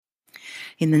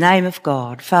In the name of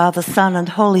God, Father, Son and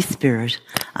Holy Spirit.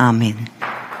 Amen.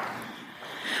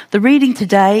 The reading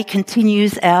today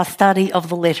continues our study of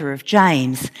the letter of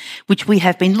James, which we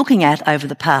have been looking at over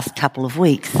the past couple of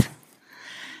weeks.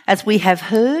 As we have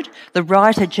heard, the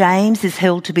writer James is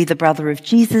held to be the brother of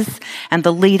Jesus and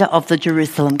the leader of the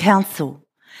Jerusalem Council.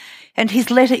 And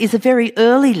his letter is a very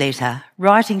early letter,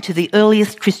 writing to the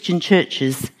earliest Christian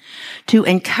churches to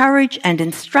encourage and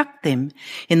instruct them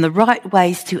in the right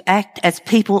ways to act as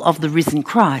people of the risen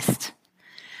Christ.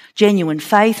 Genuine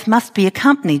faith must be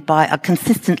accompanied by a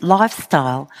consistent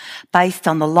lifestyle based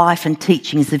on the life and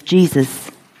teachings of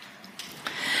Jesus.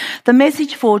 The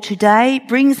message for today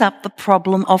brings up the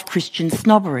problem of Christian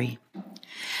snobbery.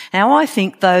 Now, I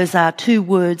think those are two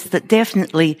words that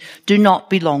definitely do not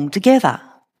belong together.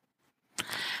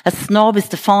 A snob is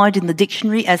defined in the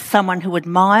dictionary as someone who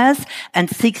admires and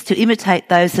seeks to imitate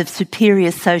those of superior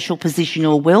social position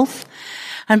or wealth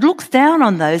and looks down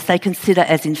on those they consider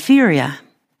as inferior.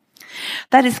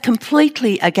 That is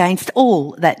completely against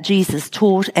all that Jesus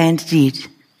taught and did.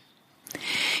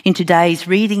 In today's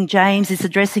reading, James is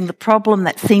addressing the problem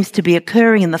that seems to be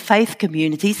occurring in the faith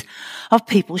communities of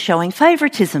people showing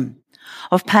favouritism,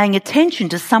 of paying attention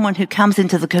to someone who comes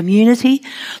into the community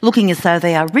looking as though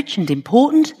they are rich and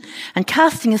important and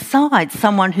casting aside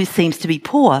someone who seems to be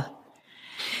poor.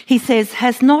 He says,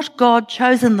 "Has not God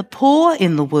chosen the poor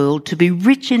in the world to be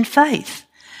rich in faith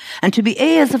and to be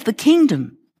heirs of the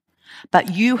kingdom?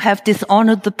 But you have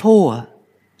dishonoured the poor."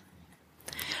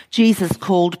 Jesus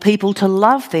called people to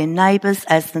love their neighbours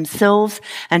as themselves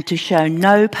and to show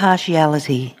no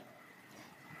partiality.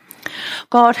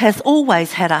 God has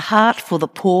always had a heart for the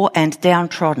poor and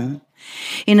downtrodden.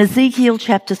 In Ezekiel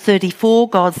chapter 34,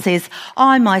 God says,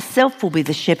 "I myself will be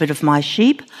the shepherd of my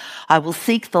sheep. I will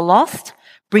seek the lost,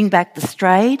 bring back the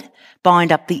strayed,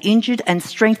 bind up the injured and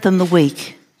strengthen the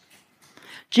weak."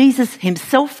 Jesus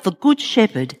himself, the good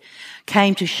shepherd,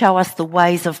 came to show us the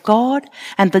ways of God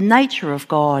and the nature of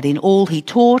God in all he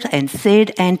taught and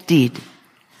said and did.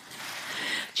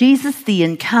 Jesus, the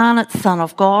incarnate Son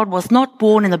of God, was not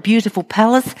born in a beautiful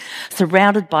palace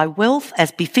surrounded by wealth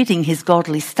as befitting his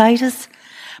godly status,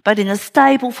 but in a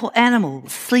stable for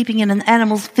animals, sleeping in an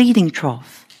animal's feeding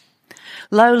trough.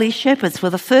 Lowly shepherds were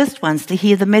the first ones to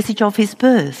hear the message of his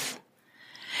birth.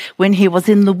 When he was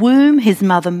in the womb, his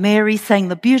mother Mary sang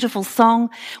the beautiful song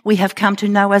we have come to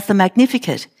know as the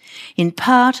Magnificat. In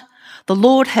part, "The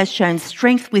Lord has shown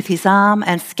strength with his arm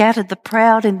and scattered the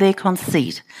proud in their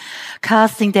conceit,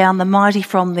 casting down the mighty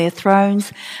from their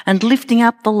thrones and lifting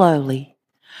up the lowly.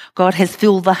 God has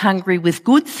filled the hungry with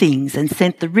good things and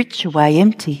sent the rich away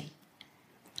empty."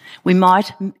 We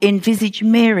might envisage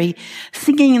Mary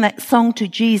singing that song to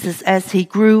Jesus as he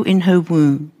grew in her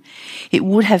womb. It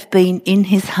would have been in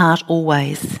his heart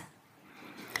always.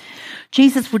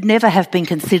 Jesus would never have been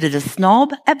considered a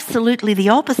snob, absolutely the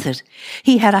opposite.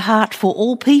 He had a heart for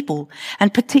all people,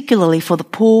 and particularly for the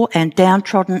poor and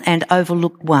downtrodden and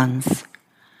overlooked ones.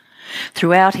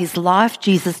 Throughout his life,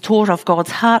 Jesus taught of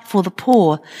God's heart for the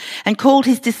poor and called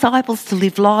his disciples to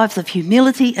live lives of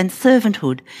humility and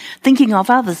servanthood, thinking of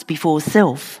others before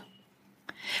self.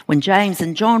 When James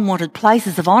and John wanted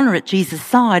places of honour at Jesus'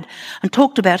 side and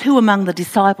talked about who among the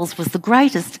disciples was the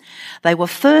greatest, they were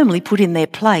firmly put in their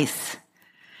place.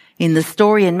 In the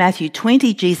story in Matthew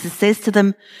 20, Jesus says to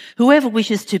them, "Whoever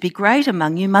wishes to be great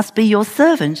among you must be your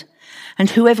servant, and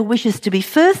whoever wishes to be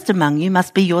first among you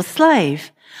must be your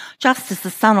slave, just as the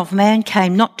Son of Man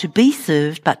came not to be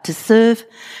served, but to serve,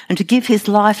 and to give his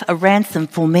life a ransom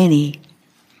for many."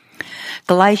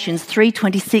 Galatians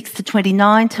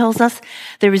 3:26-29 tells us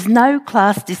there is no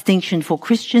class distinction for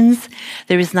Christians.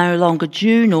 There is no longer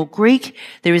Jew nor Greek.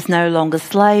 There is no longer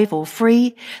slave or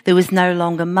free. There is no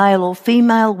longer male or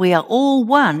female. We are all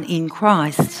one in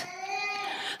Christ.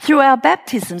 Through our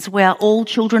baptisms, we are all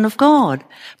children of God,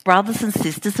 brothers and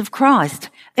sisters of Christ,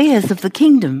 heirs of the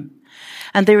kingdom.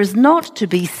 And there is not to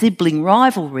be sibling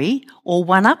rivalry or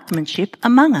one-upmanship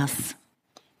among us.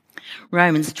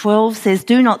 Romans 12 says,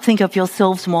 "Do not think of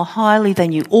yourselves more highly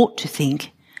than you ought to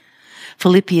think."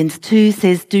 Philippians 2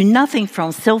 says, "Do nothing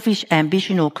from selfish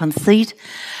ambition or conceit,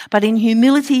 but in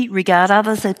humility regard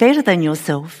others as better than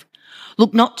yourself.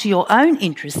 Look not to your own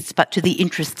interests, but to the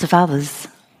interests of others."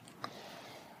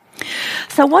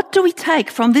 So what do we take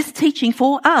from this teaching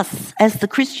for us as the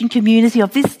Christian community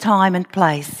of this time and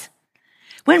place?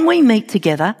 When we meet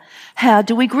together, how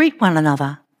do we greet one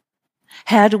another?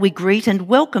 How do we greet and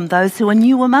welcome those who are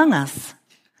new among us?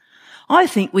 I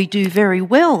think we do very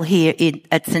well here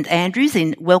at St Andrews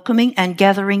in welcoming and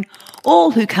gathering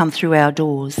all who come through our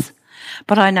doors.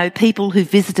 But I know people who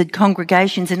visited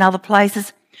congregations in other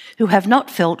places who have not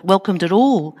felt welcomed at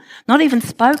all, not even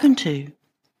spoken to.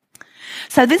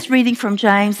 So this reading from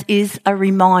James is a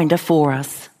reminder for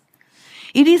us.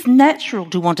 It is natural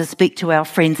to want to speak to our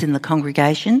friends in the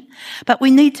congregation, but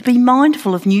we need to be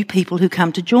mindful of new people who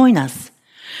come to join us,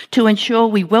 to ensure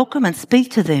we welcome and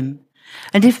speak to them.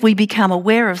 And if we become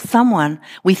aware of someone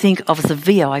we think of as a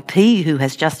VIP who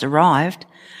has just arrived,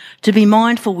 to be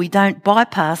mindful we don't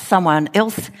bypass someone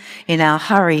else in our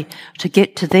hurry to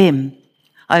get to them,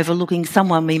 overlooking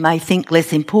someone we may think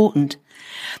less important.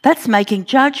 That's making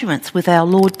judgments which our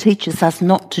Lord teaches us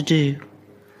not to do.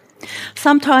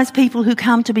 Sometimes people who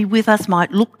come to be with us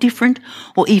might look different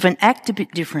or even act a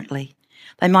bit differently.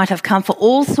 They might have come for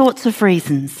all sorts of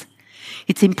reasons.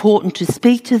 It's important to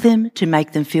speak to them, to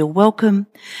make them feel welcome,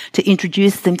 to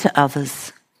introduce them to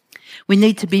others. We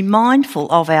need to be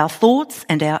mindful of our thoughts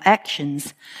and our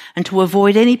actions and to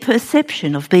avoid any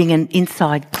perception of being an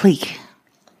inside clique.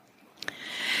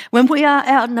 When we are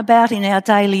out and about in our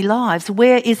daily lives,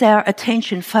 where is our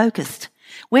attention focused?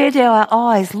 Where do our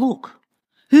eyes look?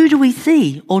 Who do we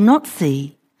see or not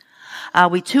see? Are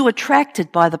we too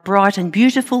attracted by the bright and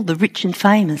beautiful, the rich and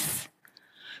famous?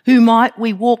 Who might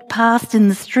we walk past in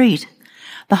the street?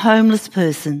 The homeless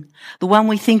person, the one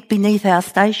we think beneath our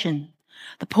station,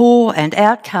 the poor and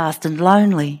outcast and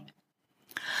lonely?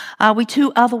 Are we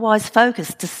too otherwise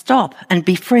focused to stop and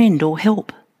befriend or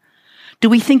help? Do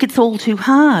we think it's all too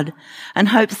hard and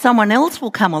hope someone else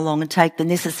will come along and take the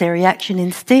necessary action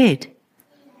instead?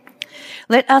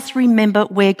 Let us remember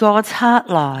where God's heart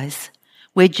lies,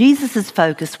 where Jesus'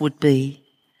 focus would be.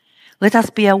 Let us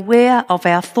be aware of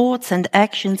our thoughts and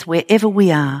actions wherever we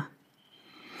are.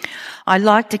 I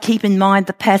like to keep in mind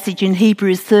the passage in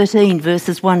Hebrews 13,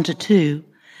 verses 1 to 2.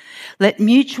 Let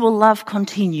mutual love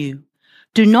continue.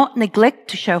 Do not neglect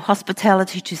to show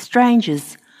hospitality to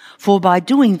strangers, for by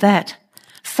doing that,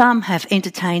 some have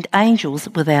entertained angels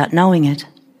without knowing it.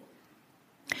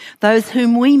 Those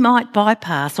whom we might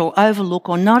bypass or overlook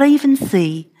or not even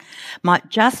see might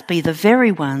just be the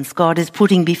very ones God is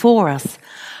putting before us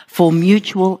for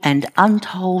mutual and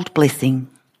untold blessing.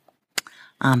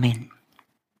 Amen.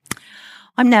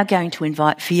 I'm now going to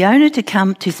invite Fiona to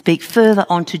come to speak further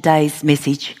on today's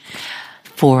message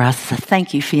for us.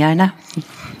 Thank you, Fiona.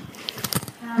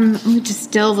 We'll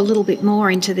just delve a little bit more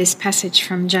into this passage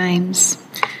from James.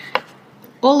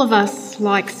 All of us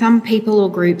like some people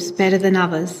or groups better than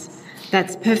others.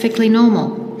 That's perfectly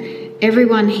normal.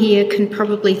 Everyone here can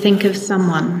probably think of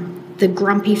someone, the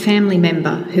grumpy family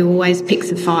member who always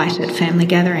picks a fight at family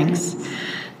gatherings,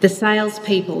 the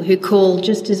salespeople who call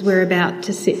just as we're about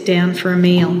to sit down for a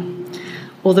meal,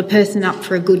 or the person up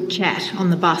for a good chat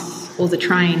on the bus or the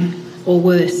train, or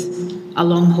worse, a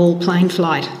long-haul plane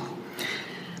flight.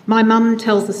 My mum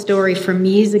tells a story from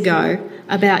years ago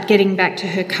about getting back to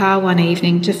her car one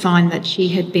evening to find that she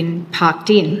had been parked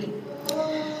in.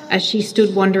 As she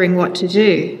stood wondering what to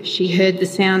do, she heard the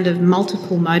sound of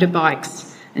multiple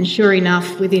motorbikes, and sure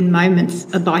enough, within moments,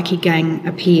 a bikie gang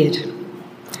appeared.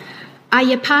 "Are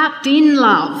you parked in,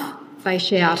 love?" they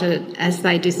shouted as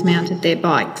they dismounted their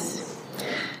bikes.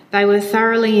 They were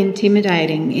thoroughly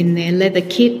intimidating in their leather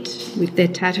kit, with their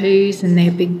tattoos and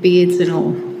their big beards and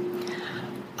all.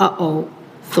 Uh-oh,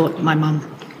 thought my mum.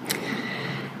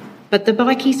 But the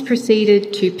bikies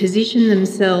proceeded to position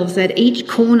themselves at each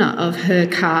corner of her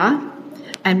car,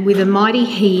 and with a mighty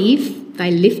heave,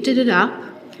 they lifted it up,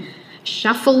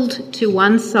 shuffled to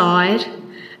one side,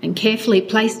 and carefully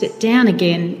placed it down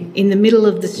again in the middle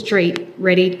of the street,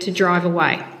 ready to drive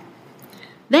away.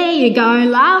 "There you go,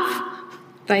 love,"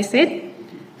 they said,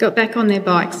 got back on their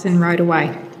bikes and rode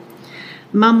away.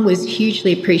 Mum was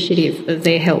hugely appreciative of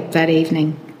their help that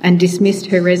evening and dismissed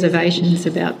her reservations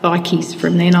about bikies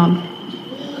from then on.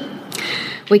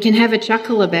 We can have a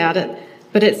chuckle about it,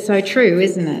 but it's so true,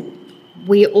 isn't it?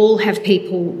 We all have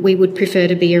people we would prefer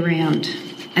to be around,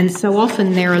 and so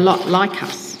often they're a lot like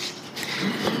us.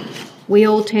 We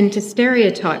all tend to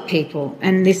stereotype people,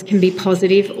 and this can be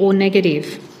positive or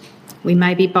negative. We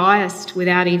may be biased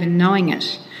without even knowing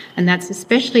it, and that's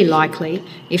especially likely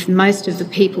if most of the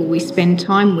people we spend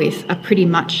time with are pretty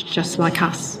much just like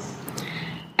us.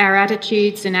 Our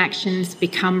attitudes and actions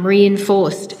become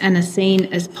reinforced and are seen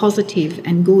as positive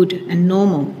and good and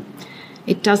normal.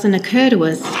 It doesn't occur to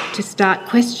us to start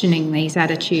questioning these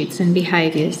attitudes and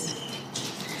behaviours.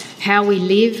 How we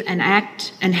live and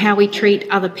act and how we treat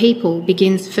other people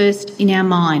begins first in our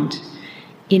mind,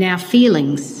 in our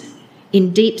feelings,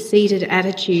 in deep-seated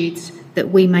attitudes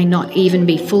that we may not even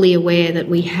be fully aware that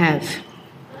we have.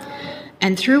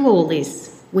 And through all this,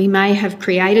 we may have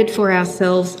created for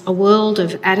ourselves a world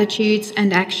of attitudes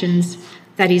and actions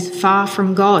that is far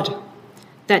from God,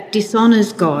 that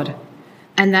dishonours God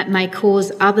and that may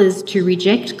cause others to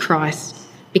reject Christ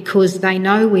because they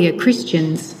know we are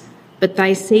Christians, but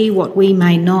they see what we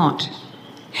may not,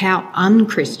 how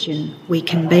unchristian we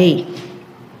can be.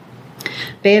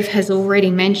 Bev has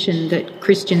already mentioned that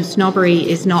Christian snobbery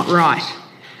is not right,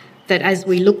 that as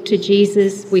we look to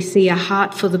Jesus, we see a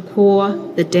heart for the poor,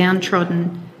 the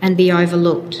downtrodden, and the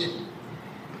overlooked.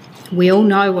 We all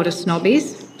know what a snob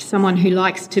is, someone who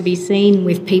likes to be seen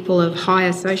with people of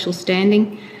higher social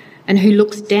standing and who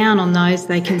looks down on those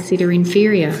they consider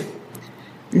inferior.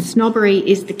 And snobbery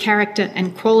is the character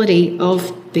and quality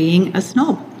of being a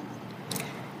snob.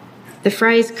 The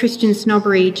phrase Christian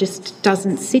snobbery just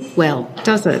doesn't sit well,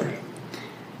 does it?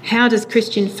 How does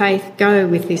Christian faith go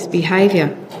with this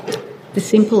behaviour? The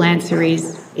simple answer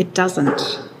is it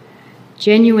doesn't.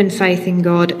 Genuine faith in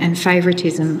God and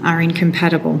favouritism are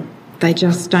incompatible. They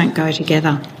just don't go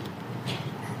together.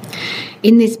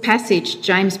 In this passage,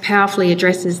 James powerfully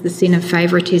addresses the sin of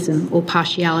favouritism or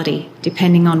partiality,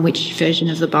 depending on which version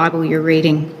of the Bible you're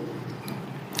reading.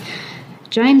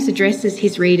 James addresses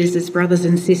his readers as brothers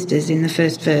and sisters in the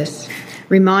first verse,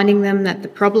 reminding them that the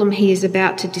problem he is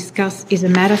about to discuss is a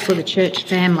matter for the church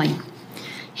family.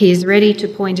 He is ready to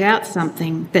point out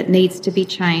something that needs to be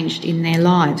changed in their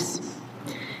lives.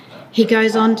 He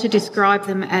goes on to describe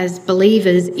them as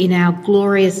believers in our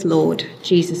glorious Lord,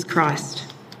 Jesus Christ.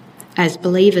 As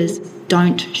believers,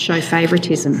 don't show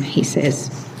favouritism, he says.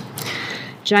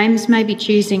 James may be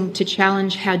choosing to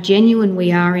challenge how genuine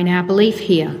we are in our belief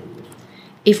here.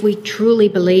 If we truly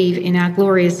believe in our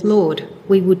glorious Lord,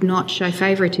 we would not show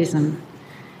favouritism.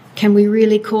 Can we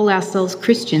really call ourselves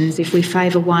Christians if we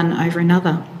favour one over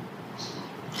another?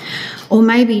 Or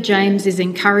maybe James is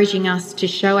encouraging us to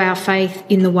show our faith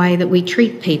in the way that we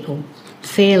treat people,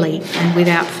 fairly and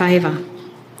without favour.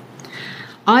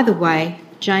 Either way,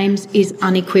 James is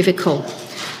unequivocal.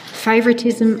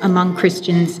 Favouritism among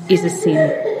Christians is a sin.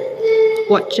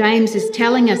 What James is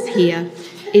telling us here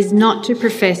is not to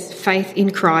profess faith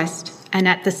in Christ and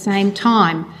at the same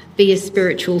time be a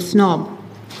spiritual snob.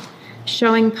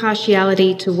 Showing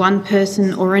partiality to one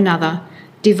person or another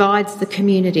divides the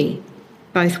community,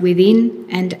 both within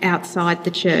and outside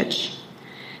the church.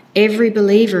 Every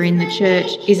believer in the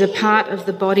church is a part of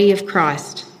the body of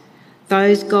Christ.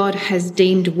 Those God has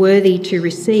deemed worthy to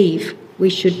receive, we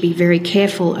should be very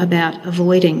careful about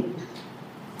avoiding.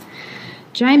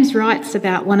 James writes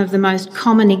about one of the most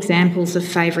common examples of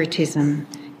favouritism,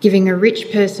 giving a rich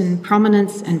person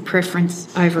prominence and preference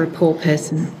over a poor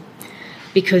person,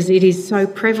 because it is so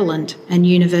prevalent and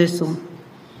universal.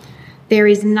 There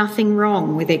is nothing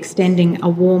wrong with extending a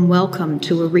warm welcome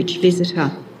to a rich visitor.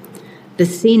 The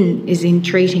sin is in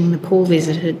treating the poor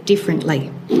visitor differently.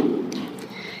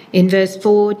 In verse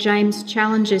 4, James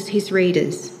challenges his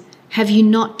readers, "Have you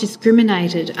not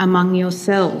discriminated among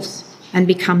yourselves and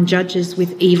become judges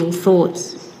with evil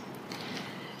thoughts?"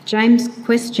 James'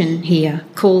 question here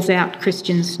calls out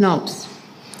Christian snobs.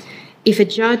 If a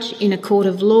judge in a court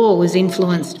of law was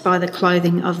influenced by the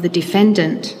clothing of the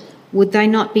defendant, would they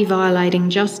not be violating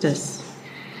justice?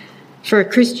 For a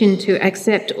Christian to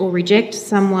accept or reject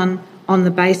someone on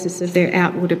the basis of their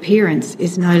outward appearance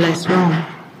is no less wrong.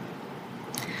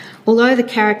 Although the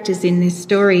characters in this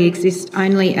story exist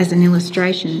only as an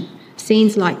illustration,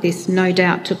 scenes like this no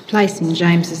doubt took place in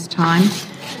James's time,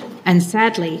 and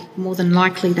sadly, more than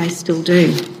likely they still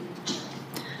do.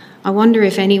 I wonder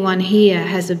if anyone here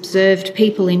has observed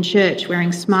people in church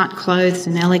wearing smart clothes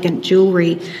and elegant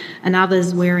jewellery and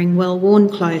others wearing well-worn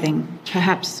clothing,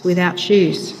 perhaps without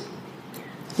shoes.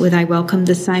 Were they welcomed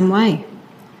the same way?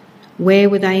 Where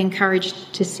were they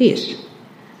encouraged to sit?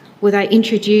 Were they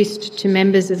introduced to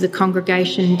members of the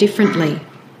congregation differently?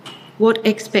 What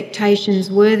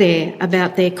expectations were there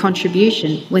about their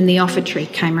contribution when the offertory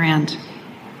came round?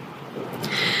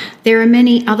 There are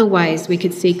many other ways we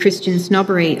could see Christian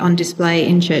snobbery on display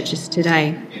in churches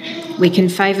today. We can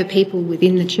favour people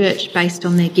within the church based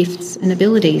on their gifts and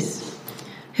abilities.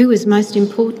 Who is most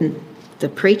important, the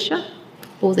preacher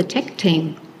or the tech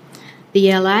team?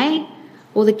 The LA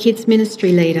or the kids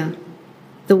ministry leader?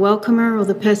 The welcomer or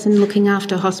the person looking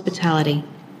after hospitality?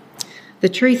 The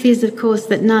truth is, of course,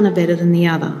 that none are better than the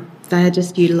other. They are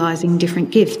just utilising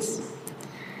different gifts.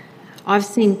 I've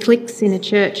seen cliques in a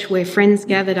church where friends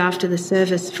gathered after the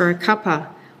service for a cuppa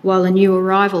while a new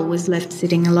arrival was left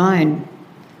sitting alone.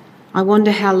 I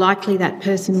wonder how likely that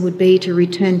person would be to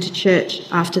return to church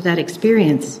after that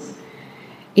experience.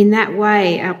 In that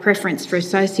way, our preference for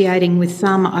associating with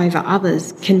some over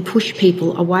others can push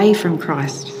people away from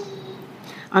Christ.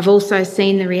 I've also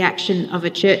seen the reaction of a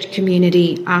church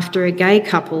community after a gay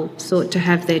couple sought to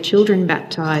have their children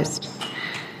baptised.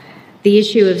 The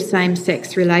issue of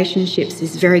same-sex relationships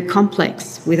is very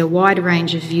complex, with a wide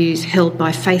range of views held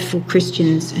by faithful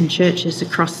Christians and churches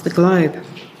across the globe.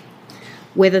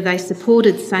 Whether they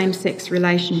supported same-sex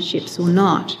relationships or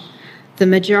not, the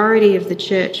majority of the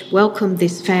church welcomed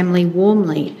this family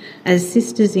warmly as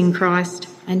sisters in Christ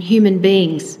and human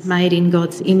beings made in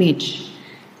God's image.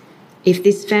 If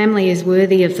this family is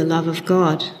worthy of the love of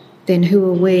God, then who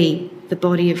are we, the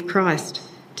body of Christ,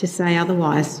 to say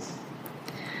otherwise?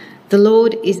 The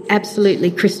Lord is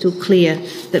absolutely crystal clear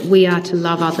that we are to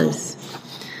love others.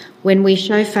 When we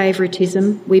show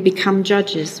favouritism, we become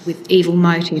judges with evil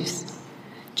motives.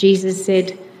 Jesus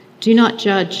said, "Do not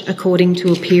judge according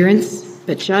to appearance,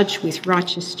 but judge with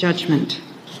righteous judgment."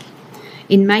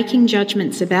 In making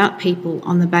judgments about people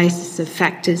on the basis of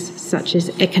factors such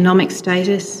as economic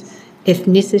status,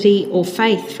 ethnicity, or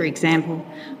faith, for example,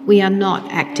 we are not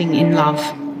acting in love.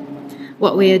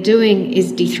 What we are doing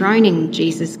is dethroning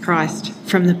Jesus Christ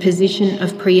from the position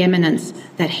of preeminence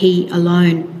that he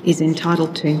alone is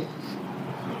entitled to.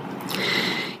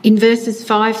 In verses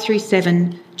 5 through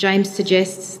 7, James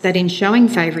suggests that in showing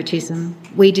favouritism,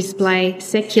 we display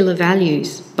secular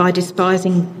values by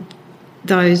despising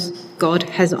those God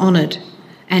has honoured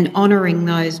and honouring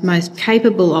those most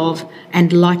capable of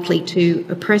and likely to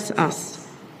oppress us.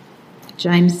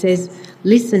 James says,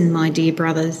 "Listen, my dear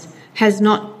brothers, has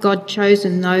not God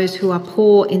chosen those who are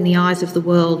poor in the eyes of the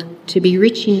world to be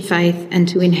rich in faith and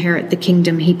to inherit the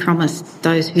kingdom he promised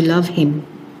those who love him?"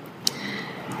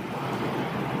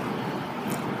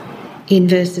 In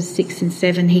verses 6 and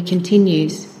 7 he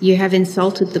continues, "You have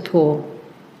insulted the poor.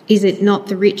 Is it not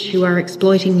the rich who are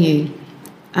exploiting you?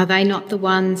 Are they not the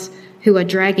ones who are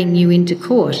dragging you into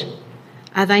court?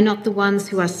 Are they not the ones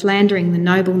who are slandering the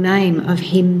noble name of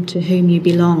him to whom you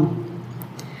belong?"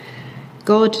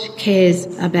 God cares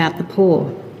about the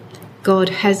poor. God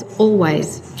has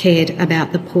always cared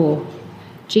about the poor.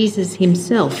 Jesus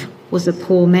himself was a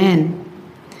poor man.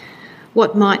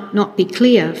 What might not be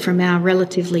clear from our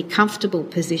relatively comfortable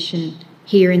position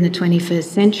here in the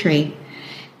 21st century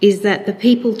is that the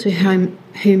people to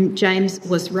whom James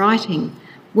was writing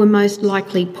were most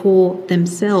likely poor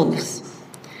themselves.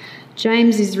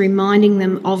 James is reminding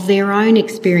them of their own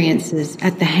experiences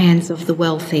at the hands of the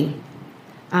wealthy.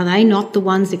 Are they not the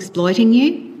ones exploiting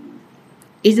you?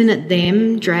 Isn't it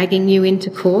them dragging you into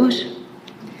court?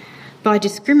 By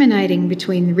discriminating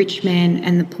between the rich man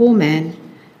and the poor man,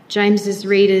 James's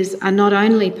readers are not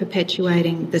only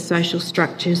perpetuating the social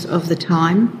structures of the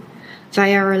time,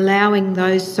 they are allowing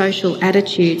those social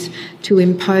attitudes to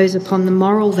impose upon the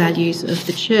moral values of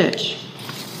the church.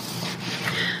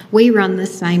 We run the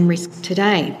same risk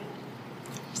today.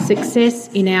 Success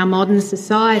in our modern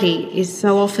society is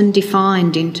so often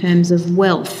defined in terms of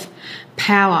wealth,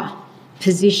 power,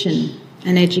 position,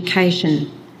 and education.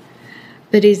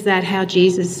 But is that how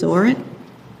Jesus saw it?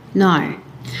 No.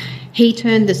 He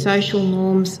turned the social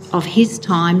norms of his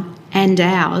time and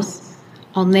ours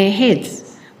on their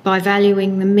heads by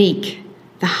valuing the meek,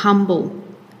 the humble,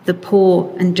 the poor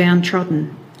and downtrodden,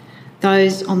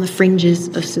 those on the fringes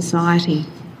of society.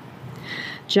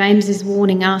 James is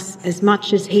warning us as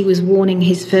much as he was warning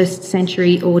his first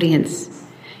century audience.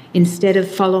 Instead of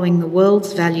following the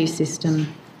world's value system,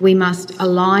 we must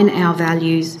align our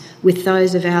values with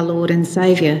those of our Lord and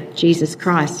Saviour, Jesus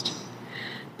Christ.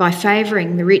 By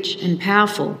favouring the rich and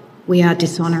powerful, we are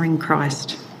dishonouring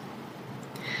Christ.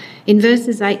 In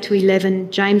verses 8 to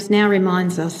 11, James now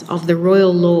reminds us of the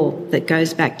royal law that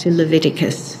goes back to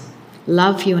Leviticus.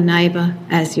 Love your neighbour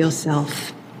as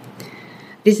yourself.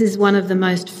 This is one of the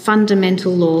most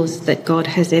fundamental laws that God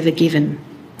has ever given.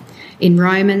 In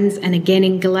Romans and again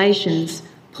in Galatians,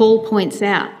 Paul points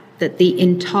out that the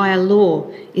entire law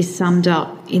is summed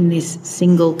up in this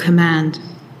single command.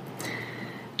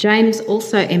 James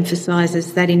also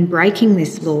emphasises that in breaking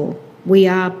this law, we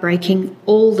are breaking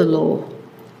all the law.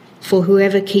 For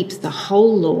whoever keeps the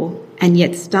whole law and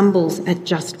yet stumbles at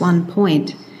just one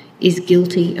point is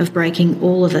guilty of breaking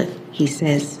all of it, he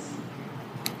says.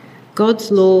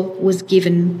 God's law was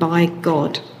given by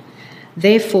God.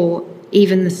 Therefore,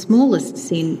 even the smallest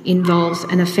sin involves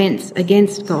an offence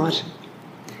against God,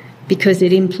 because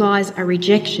it implies a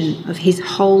rejection of his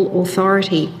whole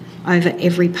authority over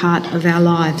every part of our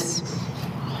lives.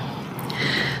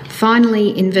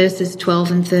 Finally, in verses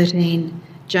 12 and 13,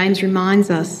 James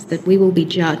reminds us that we will be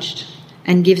judged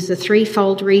and gives a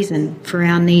threefold reason for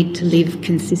our need to live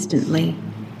consistently.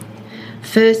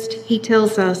 First, he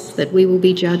tells us that we will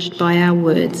be judged by our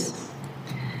words.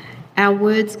 Our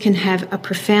words can have a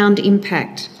profound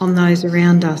impact on those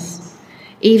around us.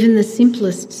 Even the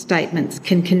simplest statements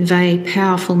can convey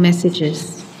powerful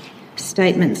messages.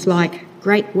 Statements like,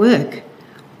 great work,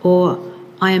 or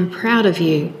I am proud of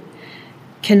you,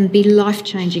 can be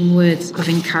life-changing words of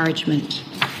encouragement.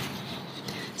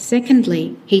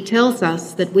 Secondly, he tells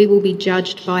us that we will be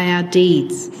judged by our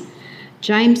deeds.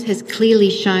 James has clearly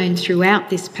shown throughout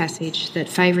this passage that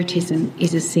favouritism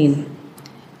is a sin.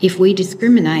 If we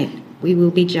discriminate, we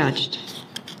will be judged.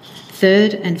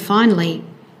 Third and finally,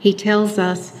 he tells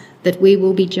us that we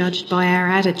will be judged by our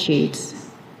attitudes,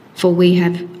 for we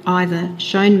have either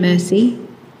shown mercy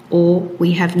or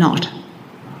we have not.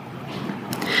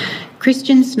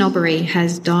 Christian snobbery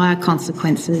has dire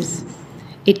consequences.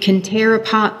 It can tear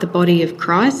apart the body of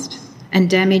Christ and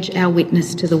damage our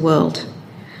witness to the world.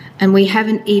 And we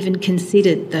haven't even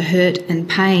considered the hurt and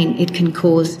pain it can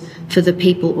cause for the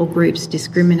people or groups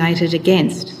discriminated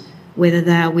against, whether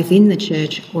they are within the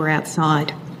church or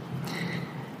outside.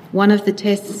 One of the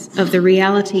tests of the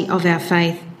reality of our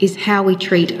faith is how we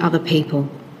treat other people.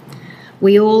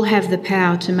 We all have the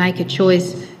power to make a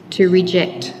choice to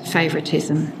reject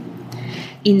favouritism.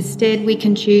 Instead, we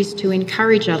can choose to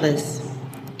encourage others.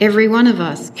 Every one of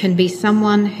us can be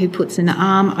someone who puts an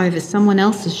arm over someone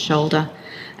else's shoulder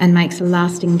and makes a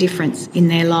lasting difference in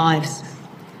their lives.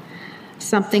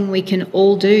 Something we can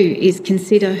all do is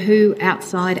consider who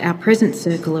outside our present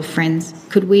circle of friends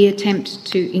could we attempt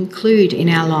to include in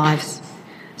our lives,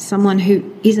 someone who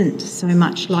isn't so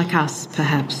much like us,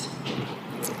 perhaps.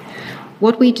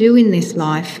 What we do in this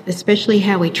life, especially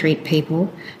how we treat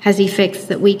people, has effects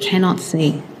that we cannot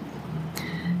see.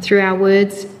 Through our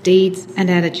words, deeds and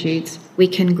attitudes, we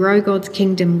can grow God's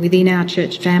kingdom within our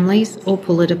church families or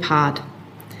pull it apart.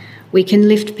 We can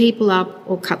lift people up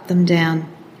or cut them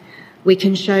down. We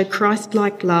can show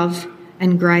Christ-like love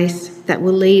and grace that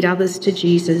will lead others to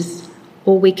Jesus,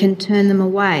 or we can turn them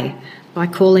away by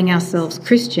calling ourselves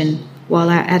Christian while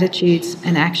our attitudes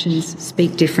and actions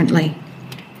speak differently.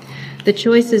 The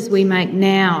choices we make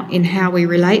now in how we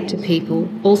relate to people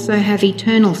also have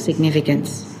eternal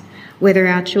significance. Whether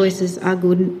our choices are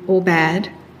good or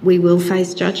bad, we will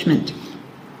face judgment.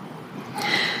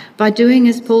 By doing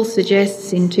as Paul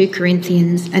suggests in 2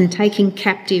 Corinthians and taking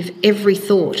captive every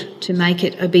thought to make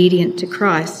it obedient to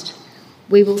Christ,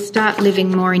 we will start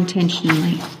living more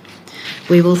intentionally.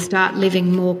 We will start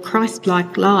living more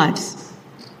Christ-like lives.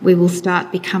 We will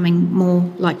start becoming more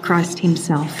like Christ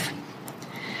himself.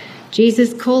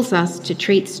 Jesus calls us to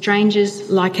treat strangers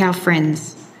like our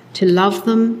friends, to love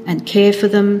them and care for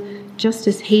them just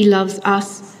as he loves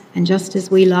us and just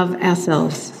as we love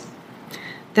ourselves.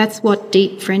 That's what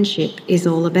deep friendship is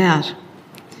all about.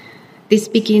 This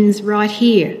begins right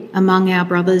here among our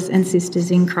brothers and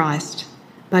sisters in Christ,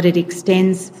 but it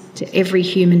extends to every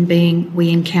human being we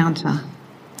encounter.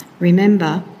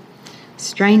 Remember,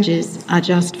 strangers are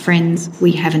just friends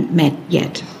we haven't met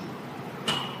yet.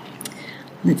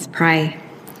 Let's pray.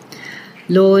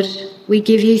 Lord, we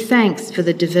give you thanks for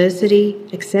the diversity,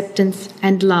 acceptance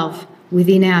and love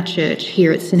within our church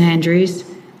here at St Andrews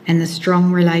and the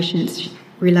strong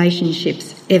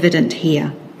relationships evident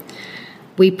here.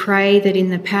 We pray that in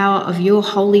the power of your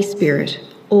Holy Spirit,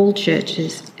 all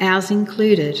churches, ours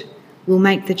included, will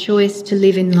make the choice to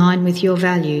live in line with your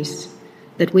values,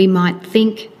 that we might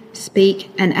think, speak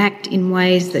and act in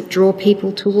ways that draw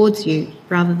people towards you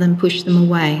rather than push them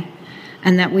away,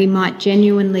 and that we might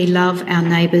genuinely love our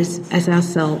neighbours as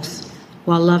ourselves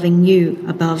while loving you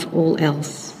above all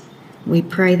else. We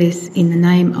pray this in the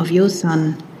name of your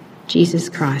Son, Jesus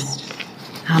Christ.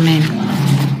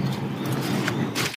 Amen.